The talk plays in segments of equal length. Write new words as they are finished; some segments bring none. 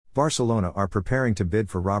Barcelona are preparing to bid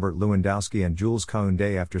for Robert Lewandowski and Jules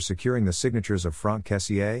Koundé after securing the signatures of Franck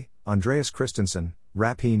Kessié, Andreas Christensen,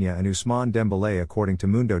 Raphinha and Ousmane Dembélé according to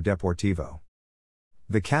Mundo Deportivo.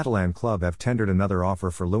 The Catalan club have tendered another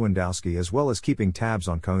offer for Lewandowski as well as keeping tabs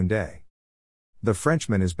on Koundé. The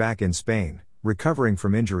Frenchman is back in Spain, recovering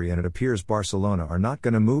from injury, and it appears Barcelona are not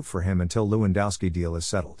going to move for him until Lewandowski deal is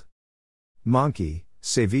settled. Monkey,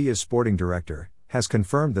 Sevilla's sporting director, has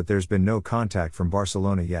confirmed that there's been no contact from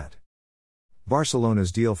Barcelona yet.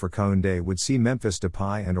 Barcelona's deal for Koundé would see Memphis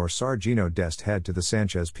Depay and or Sergiño Dest head to the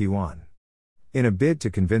Sanchez P1 in a bid to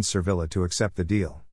convince Sevilla to accept the deal.